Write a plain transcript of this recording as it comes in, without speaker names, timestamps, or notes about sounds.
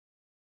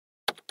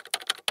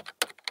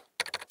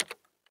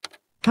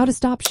How to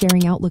stop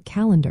sharing Outlook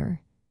calendar.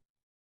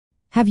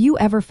 Have you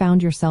ever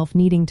found yourself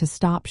needing to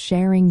stop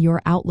sharing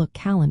your Outlook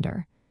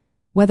calendar?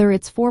 Whether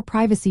it's for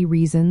privacy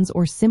reasons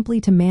or simply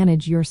to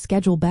manage your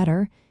schedule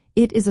better,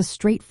 it is a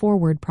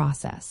straightforward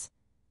process.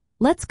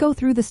 Let's go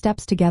through the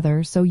steps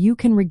together so you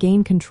can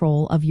regain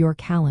control of your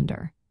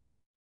calendar.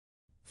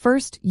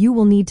 First, you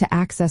will need to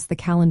access the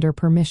calendar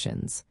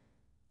permissions.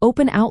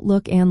 Open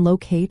Outlook and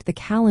locate the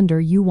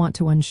calendar you want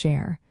to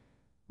unshare.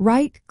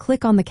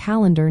 Right-click on the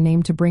calendar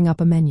name to bring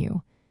up a menu.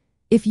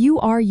 If you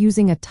are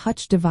using a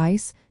touch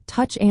device,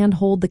 touch and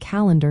hold the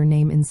calendar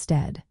name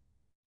instead.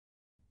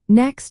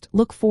 Next,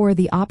 look for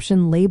the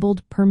option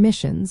labeled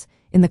Permissions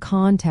in the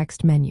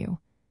context menu.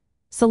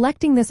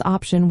 Selecting this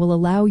option will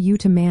allow you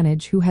to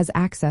manage who has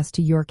access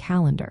to your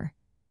calendar.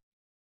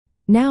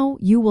 Now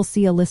you will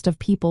see a list of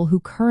people who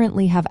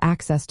currently have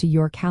access to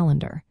your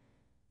calendar.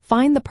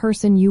 Find the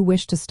person you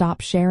wish to stop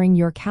sharing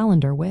your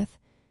calendar with.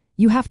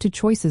 You have two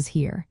choices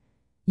here.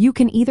 You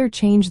can either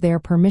change their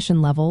permission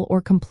level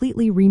or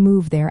completely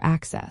remove their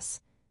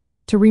access.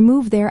 To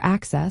remove their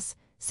access,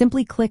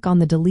 simply click on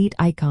the delete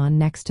icon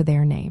next to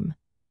their name.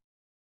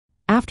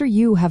 After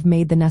you have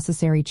made the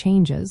necessary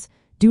changes,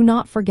 do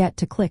not forget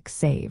to click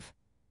Save.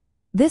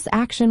 This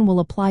action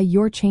will apply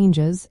your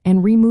changes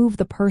and remove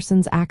the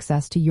person's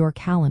access to your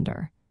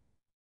calendar.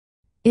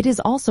 It is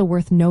also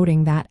worth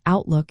noting that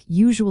Outlook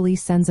usually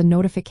sends a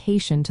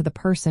notification to the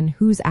person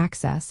whose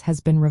access has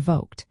been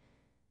revoked.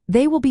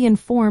 They will be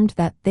informed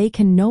that they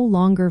can no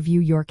longer view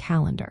your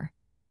calendar.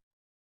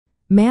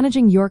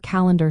 Managing your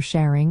calendar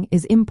sharing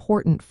is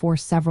important for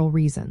several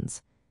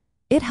reasons.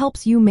 It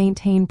helps you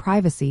maintain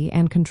privacy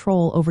and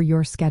control over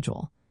your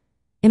schedule.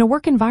 In a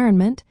work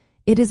environment,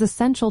 it is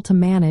essential to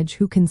manage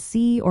who can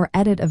see or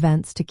edit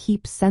events to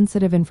keep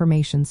sensitive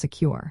information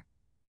secure.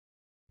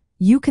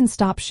 You can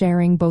stop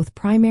sharing both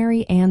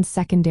primary and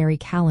secondary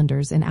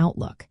calendars in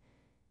Outlook.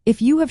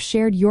 If you have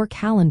shared your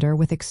calendar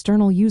with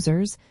external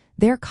users,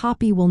 their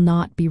copy will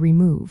not be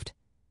removed.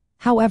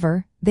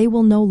 However, they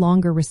will no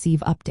longer receive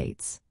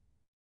updates.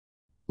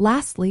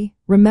 Lastly,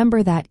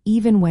 remember that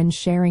even when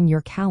sharing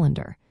your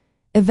calendar,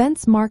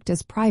 events marked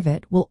as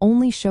private will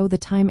only show the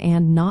time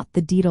and not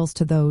the details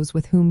to those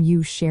with whom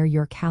you share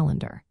your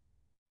calendar.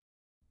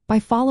 By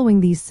following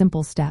these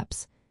simple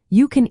steps,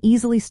 you can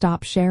easily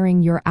stop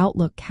sharing your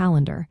Outlook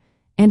calendar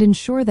and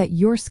ensure that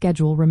your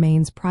schedule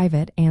remains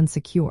private and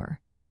secure.